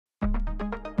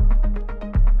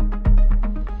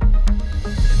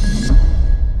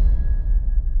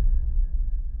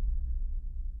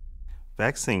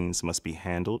Vaccines must be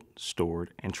handled,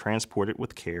 stored, and transported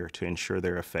with care to ensure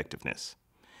their effectiveness.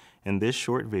 In this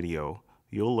short video,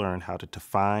 you'll learn how to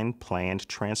define planned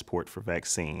transport for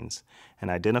vaccines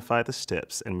and identify the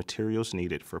steps and materials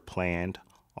needed for planned,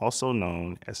 also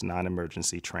known as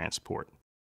non-emergency transport.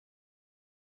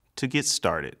 To get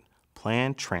started,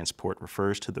 planned transport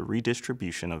refers to the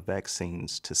redistribution of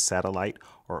vaccines to satellite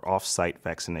or off-site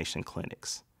vaccination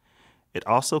clinics. It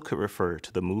also could refer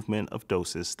to the movement of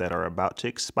doses that are about to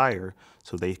expire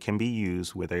so they can be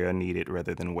used where they are needed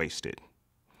rather than wasted.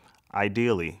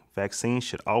 Ideally, vaccines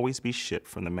should always be shipped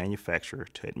from the manufacturer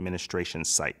to administration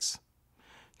sites.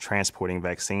 Transporting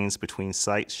vaccines between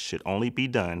sites should only be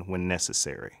done when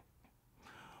necessary.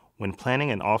 When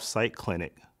planning an off-site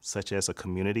clinic, such as a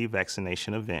community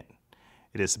vaccination event,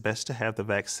 it is best to have the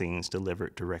vaccines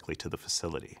delivered directly to the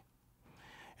facility.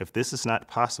 If this is not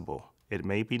possible, it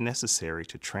may be necessary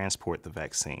to transport the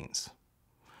vaccines.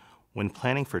 When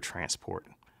planning for transport,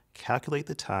 calculate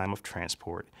the time of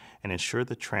transport and ensure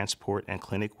the transport and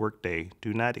clinic workday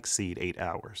do not exceed 8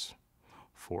 hours.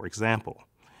 For example,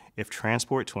 if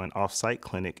transport to an off-site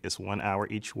clinic is 1 hour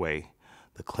each way,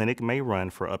 the clinic may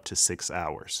run for up to 6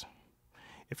 hours.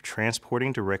 If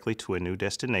transporting directly to a new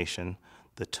destination,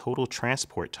 the total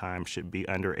transport time should be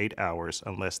under 8 hours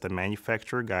unless the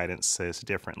manufacturer guidance says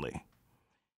differently.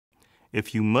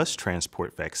 If you must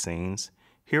transport vaccines,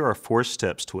 here are 4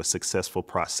 steps to a successful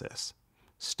process.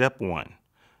 Step 1.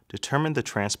 Determine the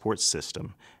transport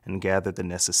system and gather the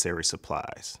necessary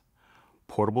supplies.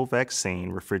 Portable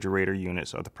vaccine refrigerator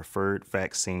units are the preferred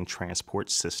vaccine transport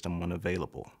system when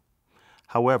available.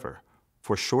 However,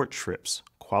 for short trips,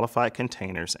 qualified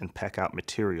containers and pack-out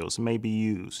materials may be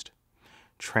used.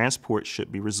 Transport should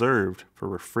be reserved for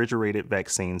refrigerated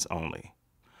vaccines only.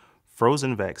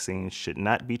 Frozen vaccines should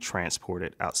not be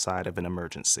transported outside of an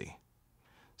emergency.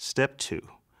 Step 2.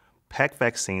 Pack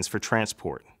vaccines for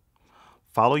transport.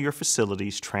 Follow your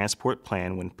facility's transport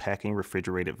plan when packing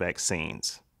refrigerated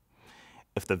vaccines.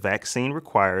 If the vaccine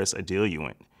requires a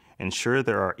diluent, ensure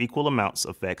there are equal amounts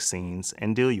of vaccines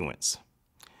and diluents.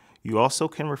 You also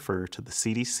can refer to the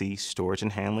CDC Storage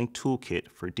and Handling Toolkit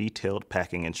for detailed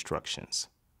packing instructions.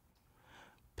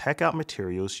 Pack-out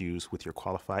materials used with your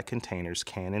qualified containers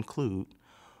can include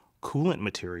coolant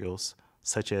materials,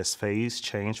 such as phase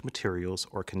change materials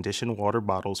or conditioned water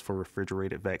bottles for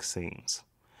refrigerated vaccines,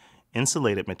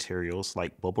 insulated materials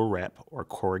like bubble wrap or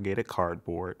corrugated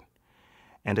cardboard,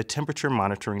 and a temperature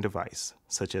monitoring device,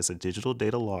 such as a digital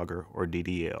data logger or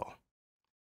DDL.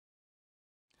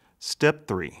 Step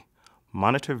 3.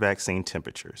 Monitor vaccine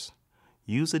temperatures.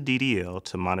 Use a DDL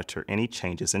to monitor any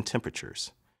changes in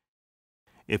temperatures.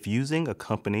 If using a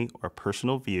company or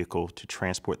personal vehicle to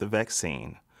transport the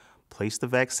vaccine, place the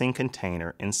vaccine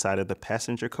container inside of the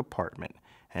passenger compartment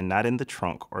and not in the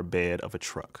trunk or bed of a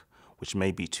truck, which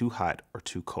may be too hot or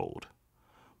too cold.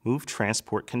 Move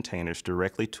transport containers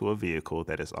directly to a vehicle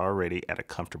that is already at a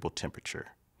comfortable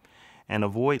temperature. And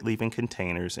avoid leaving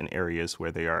containers in areas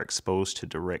where they are exposed to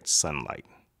direct sunlight.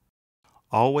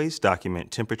 Always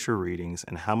document temperature readings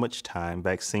and how much time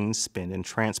vaccines spend in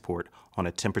transport on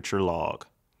a temperature log.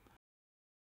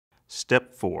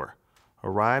 Step 4.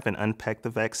 Arrive and unpack the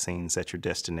vaccines at your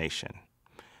destination.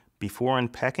 Before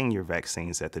unpacking your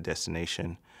vaccines at the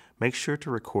destination, make sure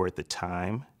to record the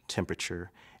time,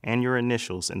 temperature, and your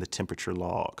initials in the temperature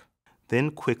log.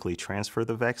 Then quickly transfer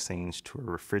the vaccines to a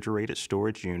refrigerated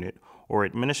storage unit or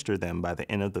administer them by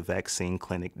the end of the vaccine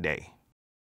clinic day.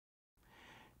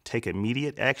 Take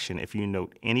immediate action if you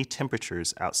note any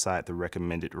temperatures outside the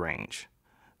recommended range.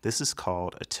 This is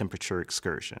called a temperature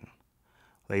excursion.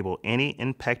 Label any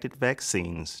impacted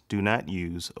vaccines do not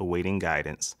use awaiting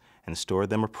guidance and store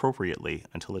them appropriately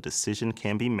until a decision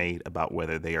can be made about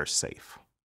whether they are safe.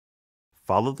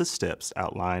 Follow the steps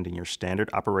outlined in your Standard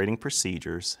Operating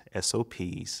Procedures,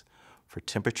 SOPs, for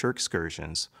temperature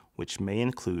excursions, which may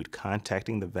include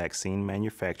contacting the vaccine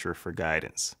manufacturer for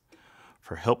guidance.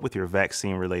 For help with your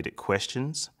vaccine-related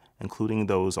questions, including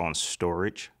those on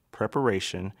storage,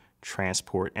 preparation,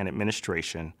 transport, and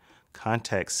administration,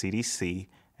 contact CDC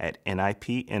at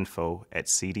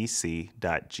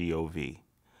nipinfo@cdc.gov.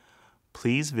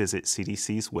 Please visit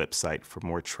CDC's website for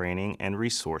more training and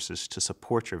resources to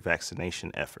support your vaccination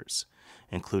efforts,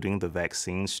 including the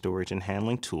Vaccine Storage and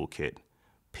Handling Toolkit,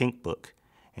 Pink Book,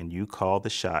 and You Call the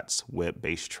Shots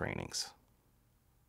web-based trainings.